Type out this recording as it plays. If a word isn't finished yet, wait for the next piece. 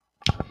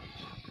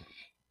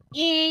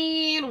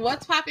And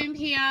what's poppin',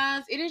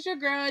 peons? It is your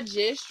girl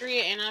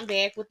Gistria, and I'm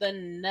back with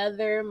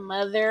another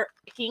Mother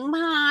King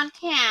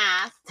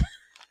podcast.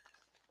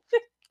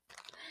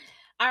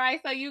 All right,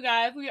 so you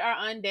guys, we are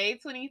on day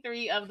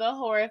 23 of the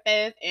Horror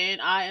Fest, and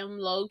I am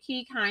low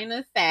key kind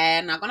of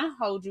sad. Not gonna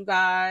hold you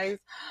guys.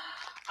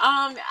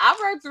 I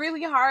worked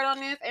really hard on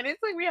this, and it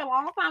took me a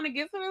long time to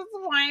get to this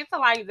point, to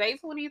like day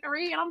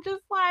 23, and I'm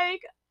just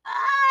like,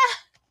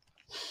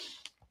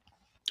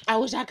 I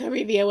wish I could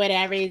review it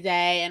every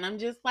day, and I'm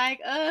just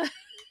like,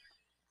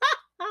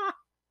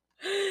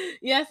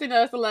 yes,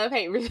 it's a love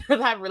hate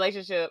type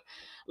relationship.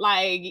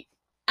 Like,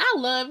 I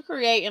love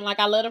creating, like,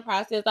 I love the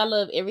process, I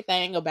love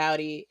everything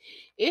about it.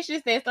 It's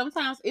just that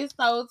sometimes it's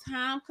so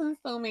time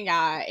consuming,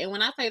 y'all. And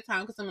when I say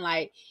time consuming,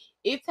 like,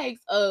 it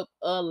takes up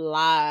a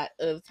lot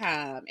of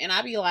time, and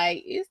I be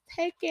like, it's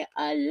taking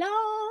a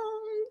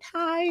long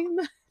time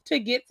to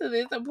get to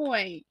this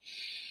point.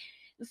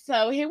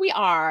 So here we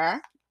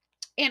are.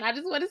 And I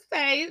just want to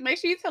say, make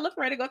sure you tell a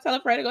friend to go tell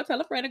a friend to go tell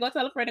a friend to go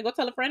tell a friend to go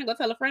tell a friend to go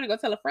tell a friend to go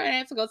tell a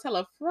friend to go tell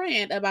a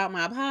friend about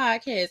my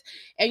podcast.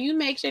 And you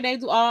make sure they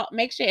do all,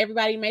 make sure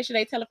everybody, make sure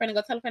they tell a friend to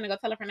go tell a friend to go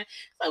tell a friend,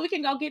 so we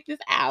can go get this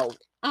out.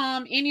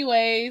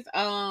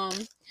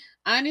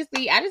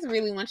 Honestly, I just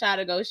really want y'all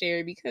to go share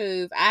it,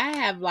 because I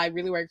have like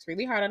really worked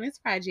really hard on this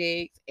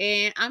project,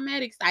 and I'm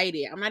mad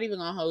excited. I'm not even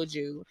gonna hold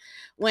you.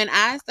 When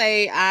I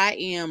say I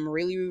am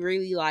really,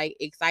 really like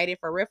excited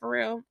for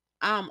real,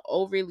 I'm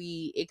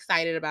overly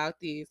excited about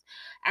this.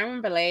 I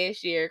remember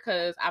last year,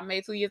 because I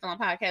made 2 years on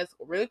my podcast.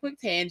 Really quick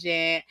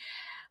tangent.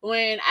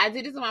 When I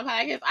did this on my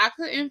podcast, I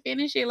couldn't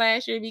finish it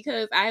last year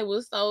because I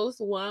was so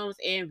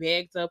swamped and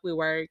backed up with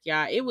work,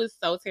 y'all. It was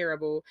so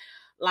terrible.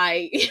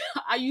 Like,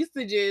 I used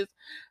to just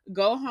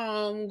go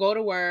home, go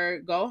to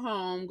work, go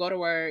home, go to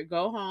work,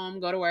 go home,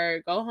 go to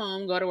work, go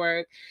home, go to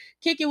work,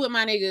 kick it with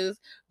my niggas,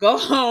 go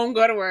home,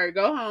 go to work,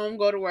 go home,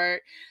 go to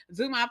work,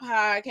 do my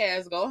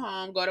podcast, go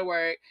home, go to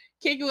work,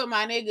 kick it with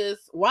my niggas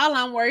while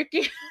I'm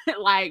working.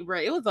 Like, bro,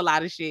 it was a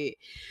lot of shit.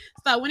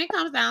 So when it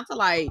comes down to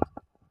like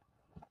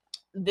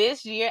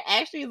this year,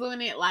 actually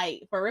doing it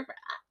like for real,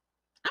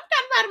 I'm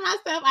kind of proud of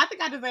myself. I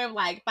think I deserve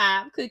like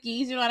 5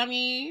 cookies. You know what I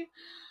mean?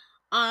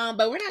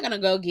 But we're not gonna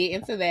go get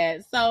into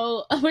that.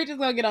 So we're just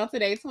gonna get on to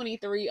day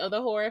 23 of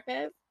the Horror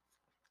Fest,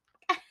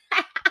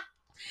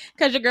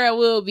 because your girl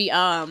will be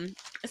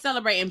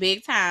celebrating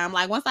big time.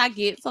 Like, once I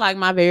get to like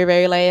my very,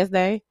 very last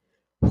day.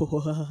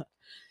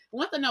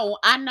 Once I know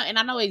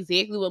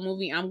exactly what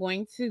movie I'm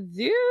going to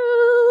do.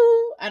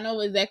 I know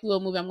exactly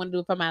what movie I'm going to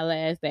do for my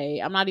last day.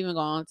 I'm not even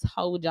going to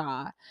hold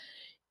y'all.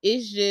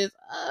 It's just,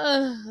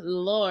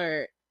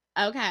 Lord.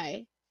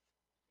 Okay.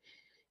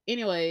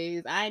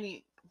 Anyways,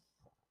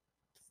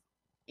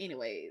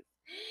 anyways.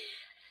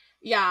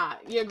 Yeah,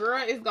 your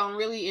girl is gonna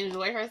really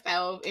enjoy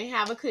herself and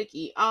have a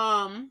cookie.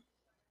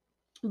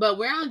 But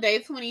we're on day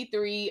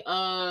 23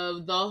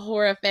 of the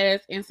Horror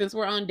Fest, and since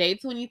we're on day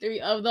 23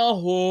 of the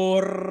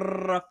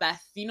Horror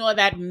Fest, you know what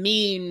that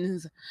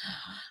means.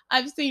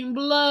 I've seen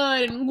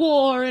blood and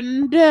gore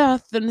and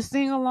death and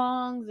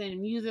sing-alongs and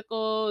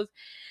musicals,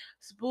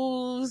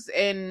 spoofs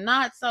and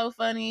not so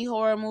funny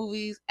horror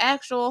movies,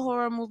 actual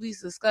horror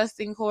movies,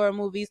 disgusting horror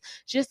movies,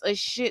 just a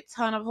shit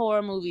ton of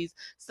horror movies.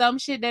 Some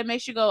shit that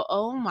makes you go,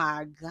 oh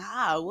my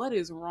God, what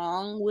is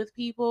wrong with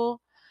people?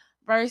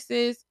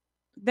 Versus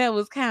that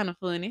was kind of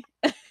funny.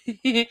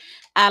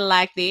 I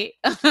liked it.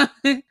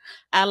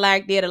 I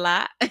liked it a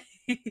lot.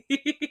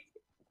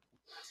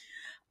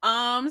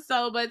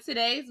 But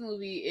today's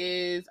movie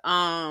is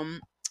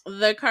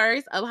The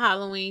Curse of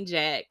Halloween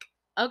Jack.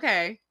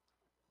 Okay.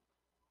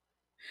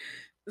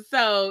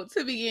 So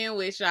to begin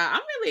with, y'all,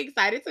 I'm really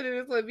excited to do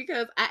this one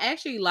because I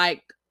actually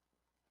like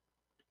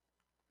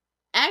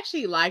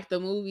the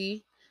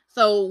movie.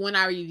 So when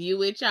I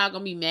review it, y'all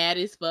gonna be mad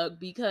as fuck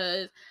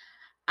because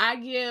I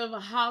give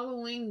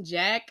Halloween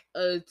Jack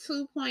a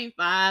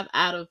 2.5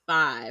 out of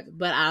 5,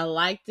 but I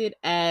liked it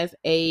as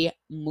a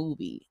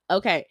movie.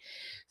 Okay.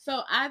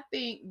 So I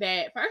think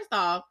that first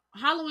off,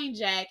 Halloween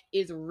Jack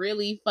is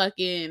really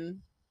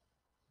fucking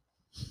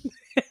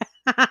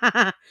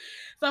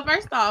So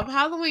first off,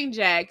 Halloween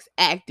Jack's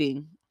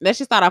acting. Let's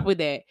just start off with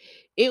that.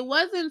 It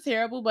wasn't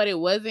terrible, but it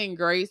wasn't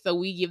great, so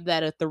we give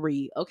that a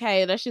 3.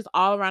 Okay, that's just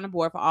all around the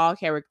board for all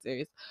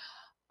characters.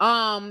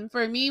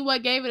 For me,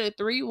 what gave it a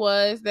 3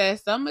 was that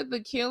some of the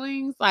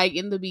killings, like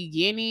in the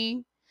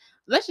beginning,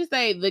 let's just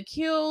say the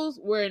kills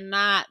were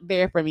not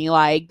there for me.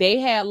 Like, they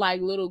had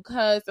like little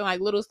cuts and like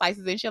little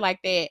slices and shit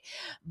like that,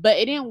 but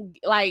it didn't,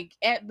 like,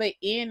 at the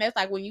end. That's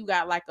like when you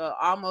got like a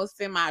almost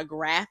semi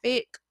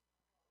graphic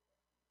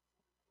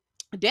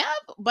death.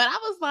 But I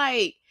was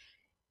like,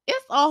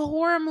 it's a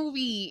horror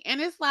movie,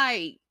 and it's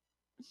like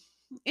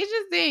it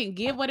just didn't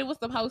give what it was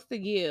supposed to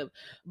give.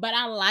 But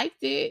I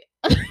liked it.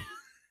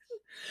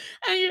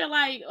 And you're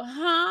like,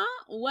 huh?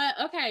 What?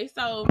 Okay,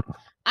 so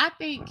I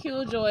think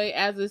Killjoy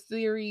as a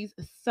series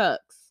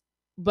sucks,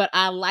 but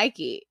I like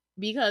it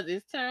because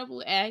it's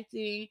terrible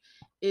acting.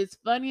 It's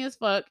funny as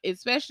fuck,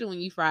 especially when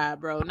you fry,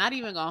 bro. Not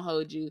even gonna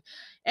hold you.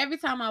 Every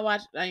time I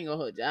watch, I ain't gonna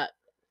hold you.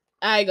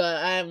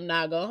 I'm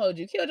not gonna hold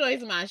you.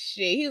 Killjoy's my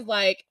shit. He's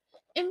like,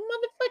 and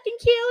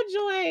motherfucking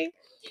Killjoy.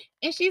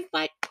 And she's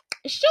like,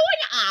 show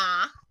your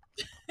ah.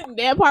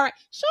 That part,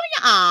 show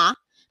your ah.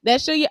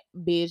 That show your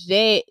bitch.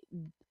 That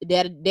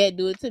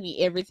do it to me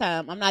every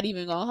time. I'm not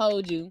even gonna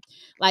hold you.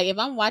 Like if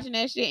I'm watching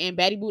that shit and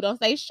Betty Boo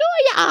don't say show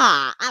your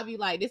ah, I'll be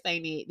like, this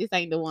ain't it. This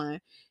ain't the one.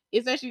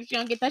 Especially if she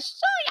don't get that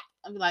show ya.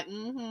 I'll be like,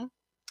 mm-hmm.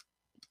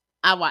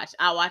 I watch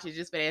it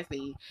just for that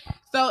scene.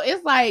 So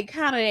it's like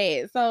kind of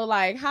that. So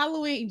like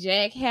Halloween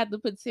Jack had the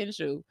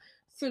potential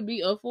to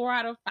be a 4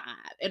 out of 5.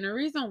 And the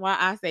reason why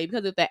I say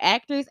because if the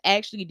actors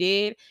actually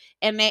did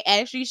and they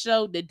actually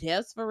showed the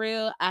deaths for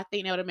real, I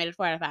think they would have made it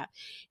 4 out of 5.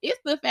 It's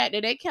the fact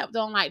that they kept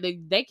on like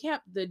they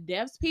kept the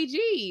deaths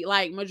PG,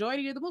 like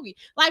majority of the movie.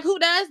 Like who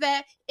does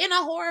that in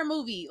a horror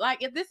movie?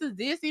 Like if this is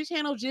Disney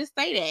Channel, just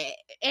say that.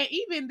 And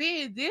even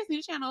then,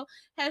 Disney Channel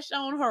has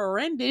shown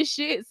horrendous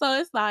shit. So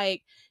it's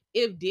like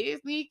if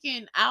Disney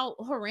can out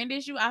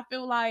horrendous you, I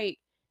feel like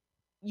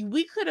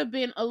we could have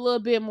been a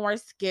little bit more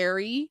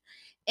scary.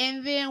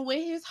 And then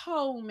with his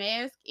whole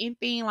mask and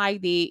thing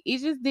like that, it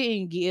just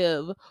didn't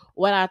give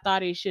what I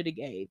thought it should have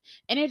gave.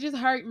 And it just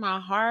hurt my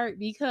heart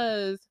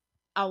because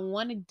I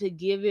wanted to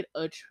give it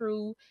a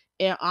true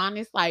and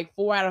honest like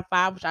 4 out of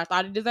 5, which I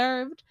thought it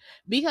deserved.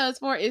 Because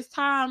for its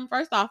time,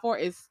 first off, for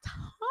its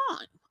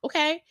time,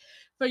 okay?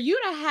 For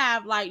you to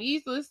have like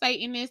these little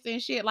Satanists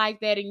and shit like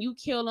that and you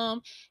kill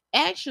them,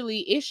 actually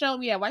it showed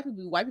me that white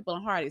people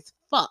are hard as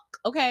fuck,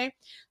 okay?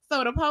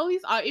 So the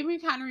police are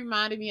even kind of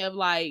reminded me of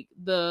like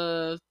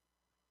the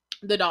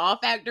Doll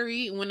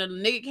Factory when the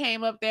nigga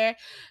came up there.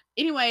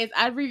 Anyways,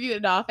 I reviewed the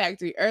Doll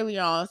Factory early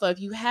on. So if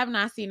you have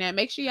not seen that,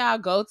 make sure y'all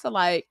go to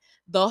like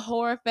the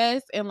Horror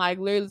Fest and like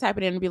literally type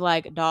it in and be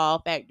like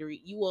Doll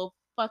Factory. You will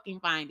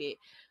fucking find it.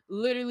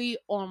 Literally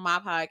on my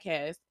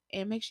podcast.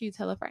 And make sure you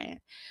tell a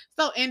friend.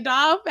 So in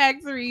Doll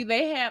Factory,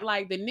 they had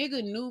like the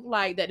nigga knew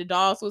like that the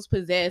dolls was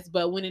possessed,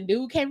 but when the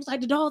dude came, was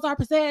like the dolls are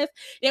possessed.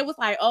 It was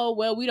like, oh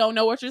well, we don't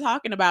know what you're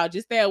talking about.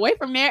 Just stay away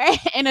from there.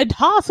 And the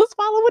dolls was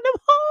following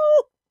them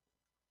home.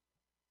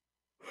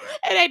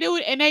 And they knew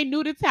it, and they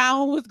knew the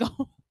town was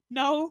going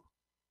no.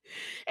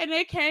 And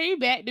they came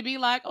back to be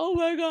like, oh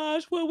my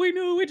gosh, well, we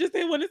knew, we just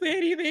didn't want to say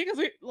anything because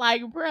we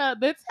like, bruh,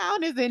 the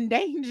town is in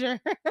danger.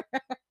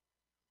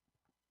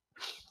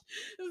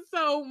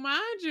 So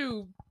mind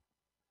you,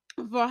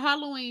 for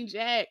Halloween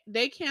Jack,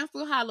 they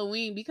canceled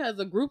Halloween because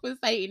a group of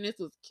Satanists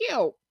was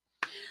killed.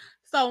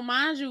 So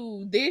mind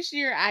you, this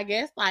year, I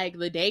guess like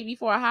the day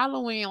before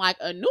Halloween, like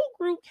a new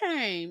group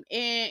came,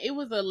 and it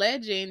was a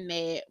legend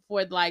that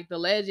for like the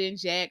legend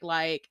Jack,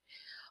 like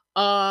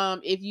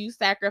if you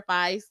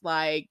sacrifice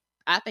like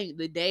I think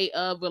the day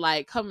of or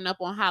like coming up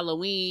on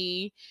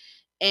Halloween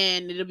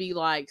and it'll be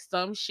like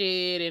some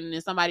shit and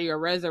then somebody will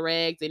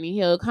resurrect and then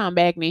he'll come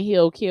back and then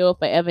he'll kill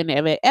forever and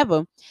ever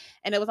ever.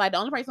 And it was like the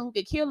only person who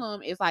could kill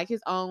him is like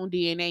his own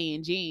DNA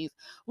and genes,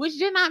 which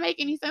did not make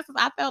any sense because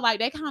I felt like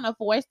they kind of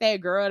forced that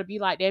girl to be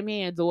like that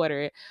man's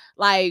daughter.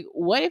 Like,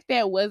 what if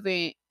that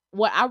wasn't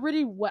what I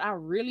really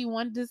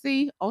wanted to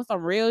see on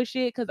some real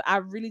shit? Because I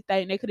really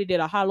think they could have did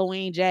a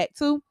Halloween Jack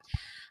too.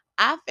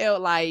 I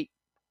felt like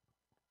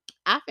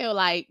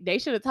they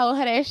should have told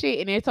her that shit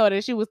and then told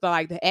her she was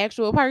the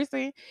actual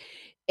person.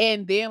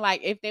 And then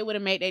like if they would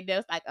have made their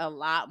deaths like a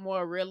lot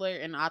more realer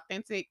and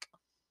authentic,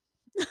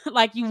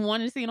 like you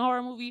wanted to see in a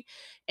horror movie,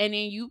 and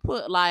then you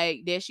put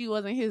like that she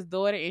wasn't his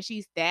daughter and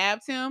she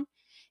stabbed him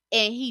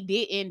and he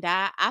didn't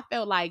die, I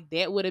felt like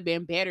that would have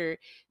been better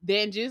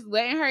than just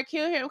letting her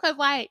kill him. Because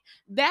like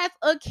that's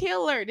a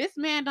killer. This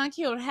man done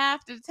killed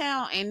half the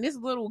town and this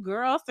little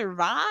girl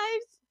survives.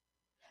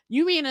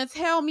 You mean to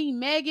tell me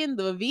Megan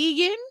the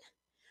vegan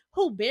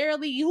who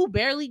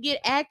barely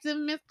get active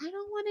miss I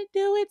don't want to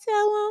do it to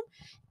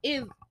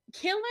him is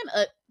killing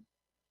a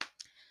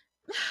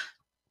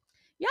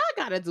y'all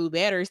gotta do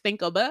better,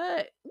 Stinker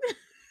Bud.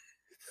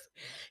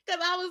 Cause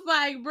I was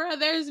like, bruh,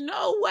 there's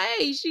no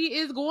way she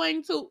is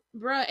going to,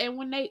 bruh. And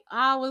when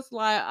I was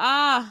like,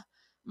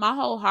 my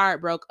whole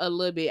heart broke a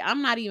little bit.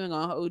 I'm not even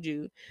gonna hold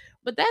you,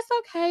 but that's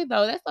okay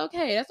though. That's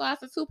okay. That's why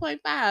it's a 2.5.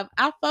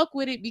 I fuck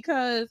with it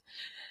because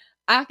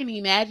I can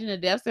imagine the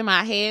depths in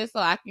my head, so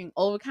I can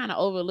kind of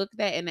overlook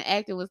that. And the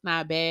acting was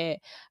not bad.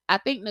 I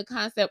think the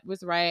concept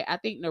was right. I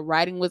think the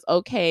writing was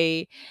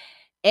okay,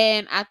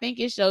 and I think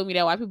it showed me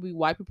that white people be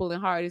white people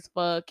and hard as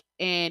fuck,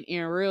 and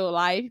in real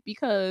life.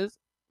 Because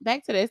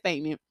back to that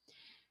statement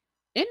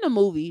in the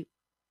movie,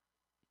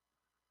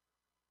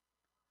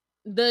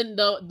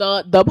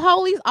 the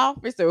police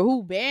officer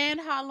who banned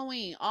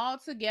Halloween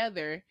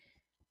altogether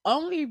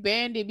only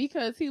banned it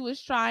because he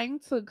was trying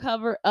to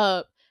cover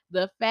up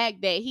the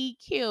fact that he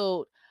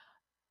killed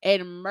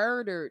and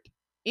murdered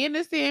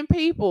innocent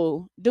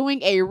people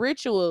doing a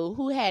ritual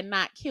who had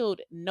not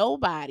killed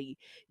nobody.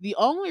 The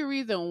only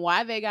reason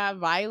why they got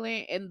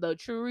violent and the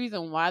true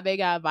reason why they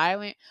got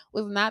violent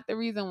was not the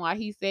reason why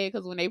he said,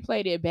 because when they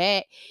played it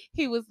back,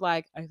 he was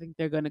like, I think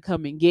they're going to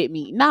come and get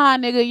me. Nah,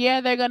 nigga,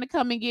 yeah, they're going to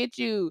come and get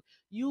you.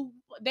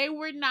 They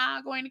were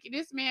not going to get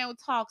this man would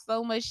talk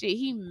so much shit.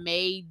 He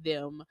made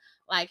them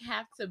like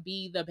have to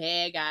be the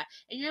bad guy.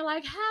 And you're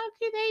like, how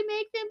could they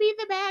make them be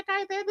the bad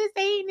guys? They're the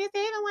Satanists,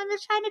 they're the one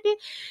that's trying to do.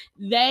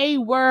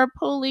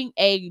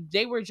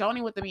 They were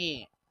joining with the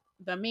man.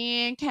 The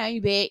man came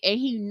back and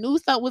he knew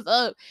something was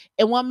up.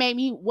 And what made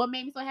me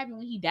so happy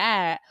when he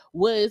died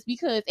was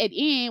because at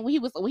the end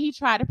when he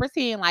tried to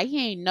pretend like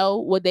he ain't know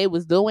what they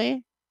was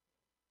doing,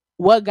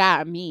 what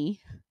got me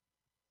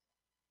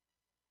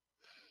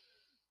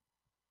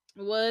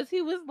was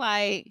he was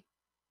like,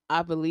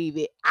 I believe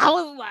it. I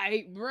was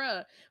like,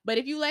 bruh. But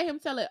if you let him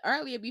tell it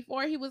earlier,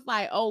 before he was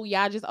like, oh,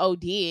 y'all just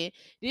OD'd.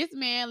 This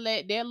man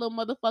let that little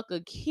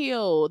motherfucker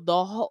kill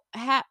the whole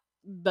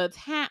the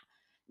town.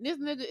 This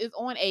nigga is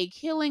on a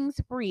killing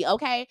spree,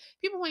 okay?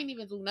 People ain't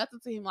even do nothing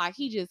to him, like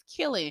he just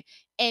killing.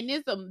 And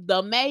this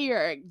the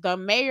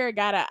mayor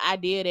got an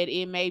idea that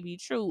it may be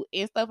true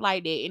and stuff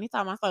like that.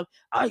 Anytime I said,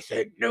 I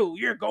said no,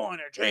 you're going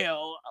to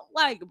jail.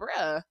 Like,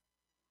 bruh,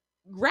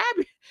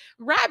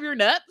 grab your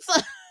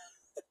nuts.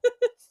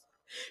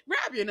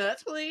 Grab your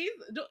nuts, please.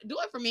 Do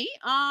it for me.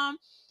 I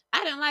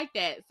didn't like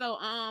that. So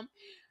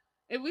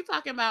if we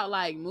talking about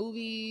like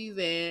movies,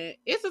 and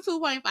it's a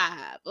 2.5.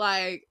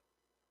 Like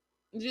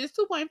just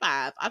 2.5.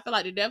 I feel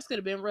like the deaths could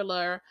have been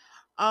realer.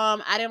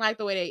 I didn't like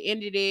the way they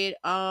ended it.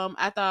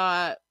 I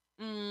thought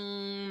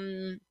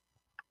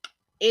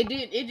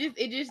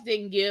it just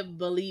didn't give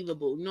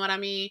believable. You know what I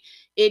mean?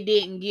 It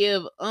didn't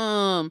give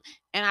and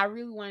I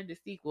really wanted the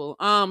sequel.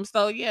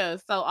 So yeah,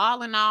 so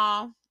all in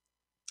all,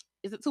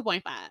 it's a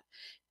 2.5.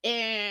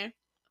 And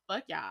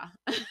fuck y'all.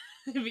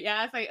 If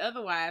y'all say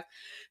otherwise.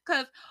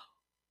 Cause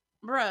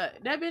bruh,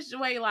 that bitch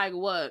weigh like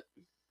what?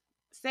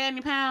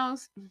 70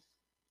 pounds?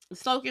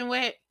 Soaking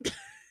wet.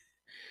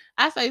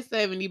 I say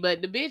 70,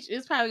 but the bitch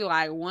is probably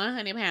like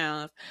 100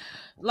 pounds.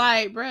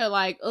 Like, bruh,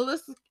 like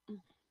Alyssa.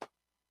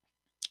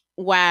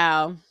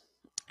 Wow.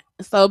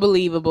 So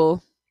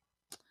believable.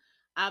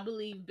 I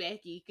believe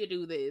Becky could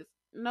do this.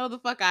 No, the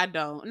fuck I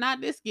don't. Not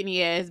this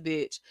skinny ass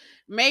bitch.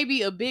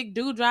 Maybe a big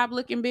dewdrop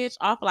looking bitch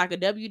off like a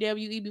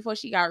WWE before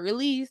she got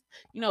released.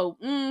 You know,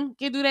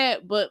 can do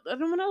that. But I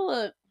don't know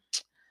what.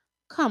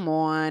 Come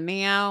on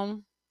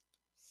now.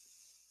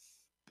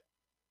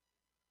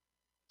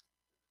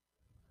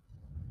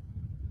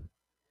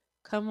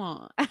 Come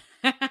on.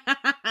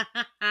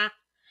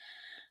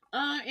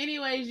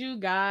 Anyways, you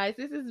guys,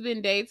 this has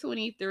been day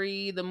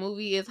 23. The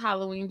movie is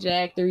Halloween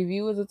Jack. The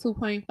review is a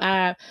 2.5.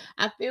 I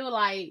feel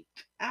like,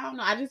 I don't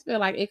know, I just feel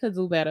like it could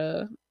do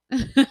better.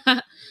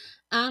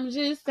 I'm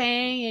just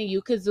saying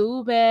you could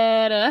do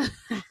better.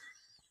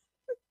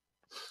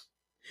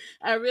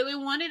 I really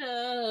wanted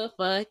a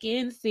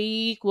fucking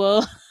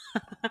sequel.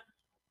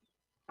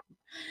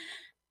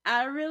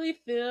 I really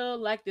feel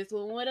like this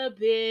one would have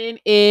been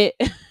it.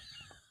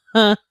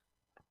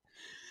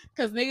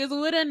 Cause niggas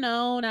would have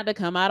known not to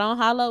come out on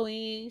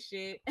Halloween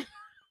shit.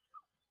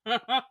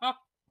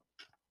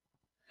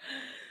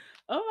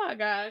 Oh my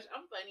gosh,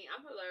 I'm funny.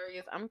 I'm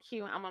hilarious. I'm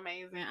cute. I'm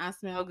amazing. I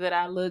smell good.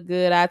 I look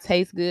good. I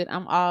taste good.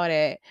 I'm all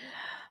that.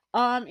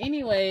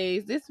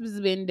 Anyways, this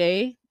has been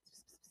day.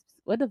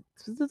 What the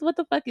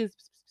fuck is?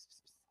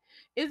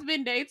 It's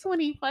been day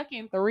 20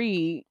 fucking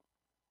 3.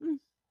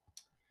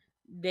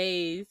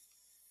 Days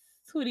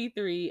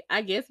 23.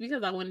 I guess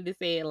because I wanted to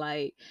say it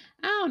like,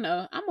 I don't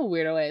know. I'm a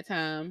weirdo at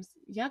times.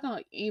 Y'all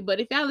gonna,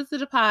 but if y'all listen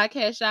to the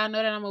podcast, y'all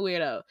know that I'm a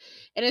weirdo.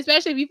 And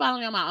especially if you follow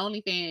me on my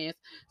OnlyFans.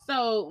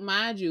 So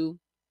mind you,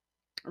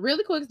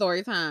 really quick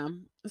story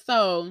time.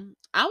 So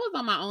I was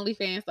on my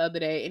OnlyFans the other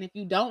day, and if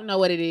you don't know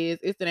what it is,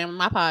 it's the name of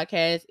my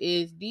podcast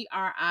is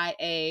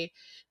DRIA,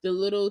 the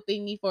little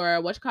thingy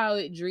for what you call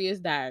it, Dria's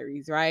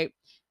Diaries, right?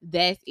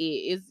 That's it.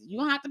 It's you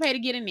don't have to pay to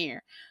get in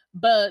there.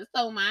 But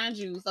so mind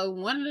you, so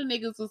one of the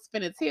niggas was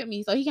finna tip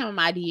me, so he came in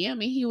my DM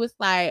and he was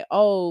like,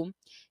 oh,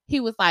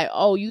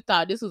 you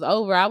thought this was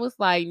over? I was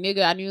like,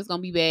 nigga, I knew it was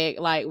gonna be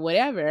back, like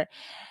whatever.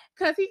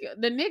 Cause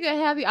the nigga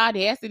had the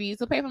audacity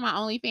to pay for my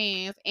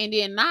OnlyFans and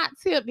then not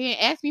tip, then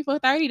ask me for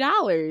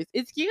 $30.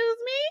 Excuse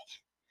me?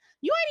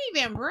 You ain't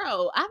even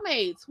bro. I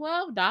made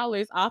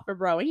 $12 off of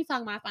bro. And he's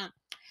talking about something.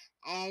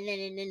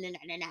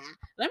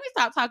 Let me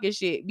stop talking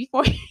shit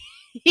before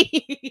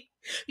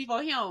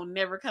before he don't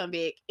never come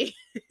back.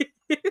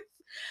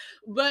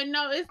 But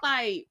no, it's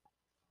like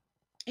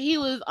he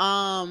was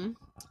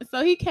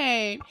so he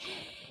came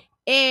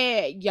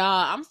and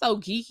y'all, I'm so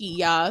geeky,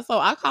 y'all. So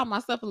I call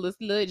myself a little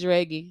slut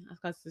dragon. I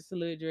call myself a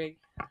slut dragon.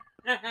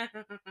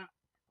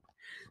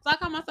 So I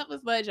call myself a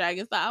slut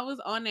dragon. So I was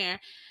on there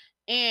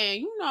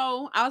and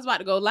I was about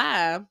to go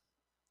live.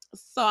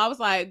 So I was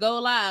like, go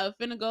live,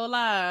 finna go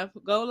live,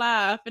 go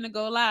live, finna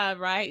go live,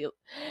 right?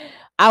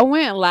 I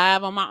went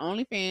live on my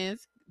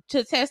OnlyFans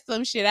to test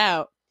some shit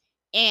out.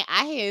 And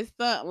I had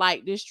sent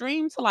like the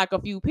stream to like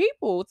a few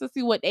people to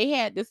see what they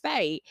had to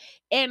say.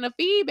 And the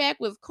feedback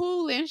was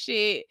cool and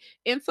shit.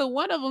 And so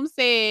one of them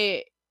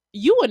said,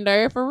 you a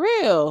nerd for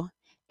real.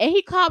 And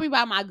he called me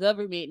by my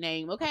government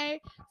name, okay?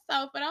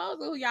 So for those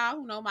of y'all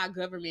who know my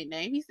government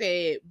name, he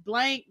said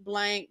blank,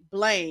 blank,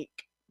 blank,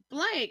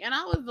 blank. And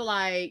I was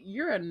like,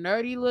 you're a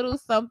nerdy little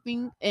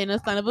something and a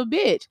son of a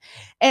bitch.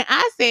 And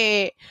I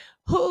said,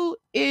 who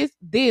is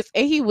this?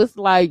 And he was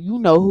like, you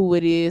know who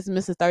it is,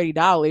 Mrs.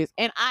 $30.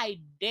 And I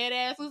dead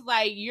ass was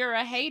like, you're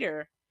a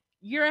hater.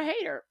 You're a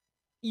hater.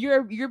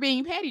 You're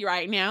being petty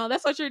right now.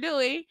 That's what you're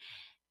doing.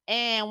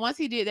 And once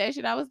he did that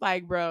shit, I was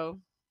like, bro,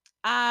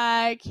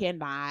 I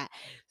cannot.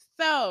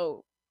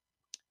 So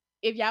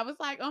if y'all was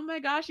like, oh my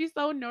gosh, she's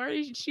so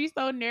nerdy, she's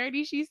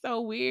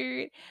so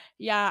weird.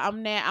 Yeah,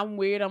 I'm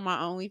weird on my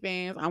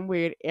OnlyFans. I'm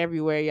weird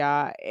everywhere,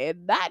 y'all.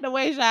 And not the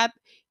way y'all,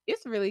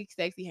 it's really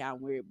sexy how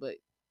I'm weird, but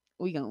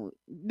we gonna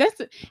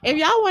if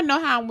y'all wanna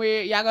know how I'm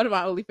weird, y'all go to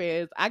my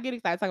OnlyFans. I get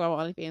excited talking about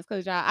my OnlyFans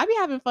because y'all I be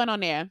having fun on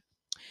there.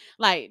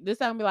 Like this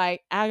time be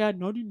like, I got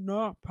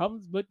no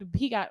problems, but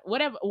he got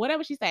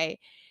whatever she say.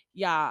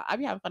 Yeah, I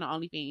be having fun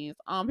on OnlyFans.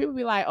 People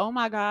be like, oh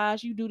my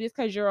gosh, you do this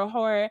because you're a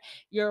whore.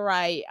 You're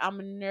right. I'm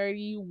a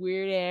nerdy,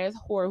 weird ass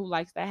whore who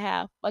likes to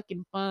have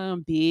fucking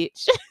fun,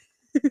 bitch.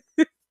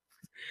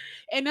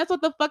 And that's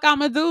what the fuck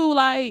I'ma do.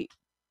 Like,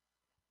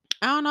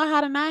 I don't know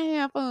how to not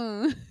have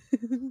fun.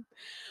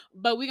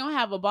 But we gonna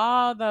have a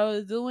ball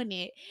though doing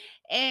it.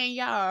 And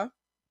y'all,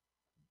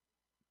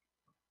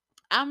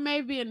 I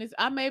may be an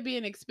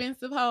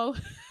expensive hoe.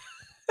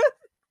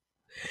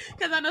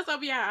 Cause I know some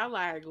of y'all are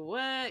like,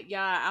 what? Y'all,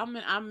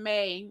 I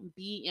may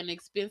be an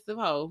expensive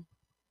hoe.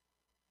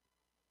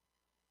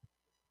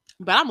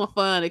 But I'm a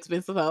fun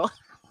expensive hoe.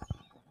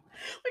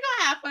 We're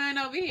gonna have fun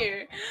over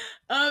here.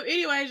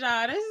 Anyways,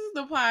 y'all, this is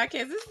the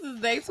podcast. This is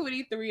day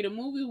 23. The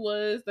movie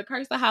was The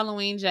Curse of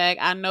Halloween Jack.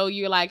 I know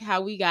you're like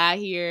how we got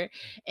here.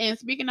 And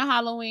speaking of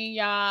Halloween,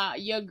 y'all,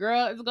 your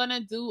girl is gonna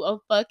do a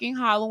fucking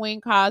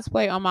Halloween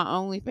cosplay on my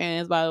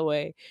OnlyFans, by the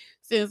way.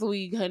 Since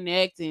we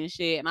connect and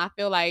shit. And I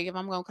feel like if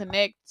I'm gonna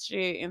connect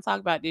shit and talk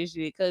about this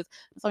shit, because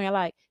some y'all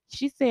like,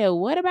 she said,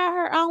 what about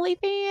her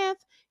OnlyFans?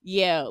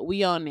 Yeah,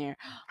 we on there.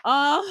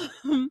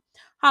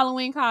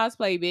 Halloween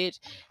cosplay, bitch.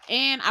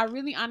 And I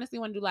really honestly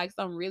want to do like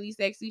some really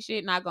sexy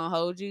shit, not gonna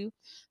hold you.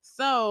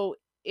 So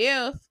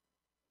if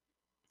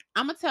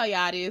I'm gonna tell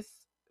y'all this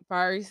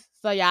first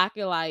so y'all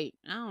can like,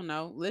 I don't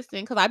know,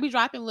 listen, cause I be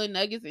dropping little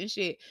nuggets and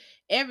shit.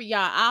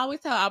 I always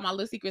tell all my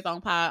little secrets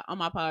on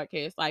my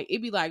podcast. Like it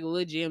be like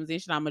little gems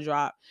and shit I'ma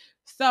drop.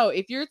 So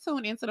if you're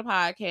tuned into the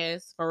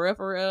podcast for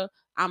real,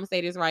 I'ma say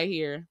this right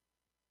here.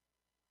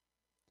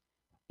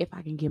 If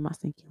I can get my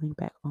Sinky link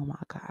back, oh my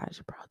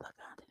gosh, bro, the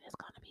content is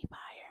gonna be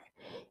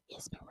fire.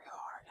 It's been real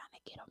hard trying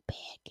to get them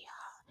back,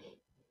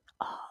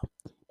 y'all.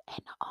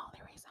 And the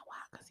only reason why,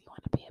 because you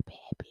want to be a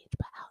bad bitch,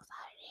 but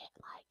outside of that,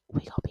 like,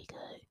 we gonna be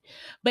good.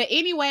 But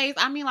anyways,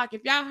 I mean, like,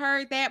 if y'all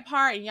heard that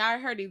part and y'all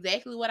heard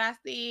exactly what I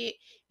said,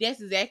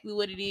 that's exactly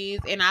what it is.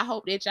 And I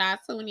hope that y'all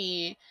tune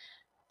in.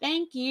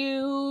 Thank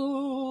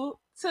you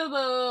to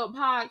the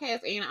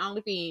podcast and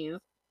OnlyFans.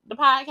 The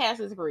podcast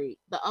is free.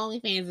 The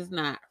OnlyFans is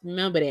not.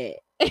 Remember that.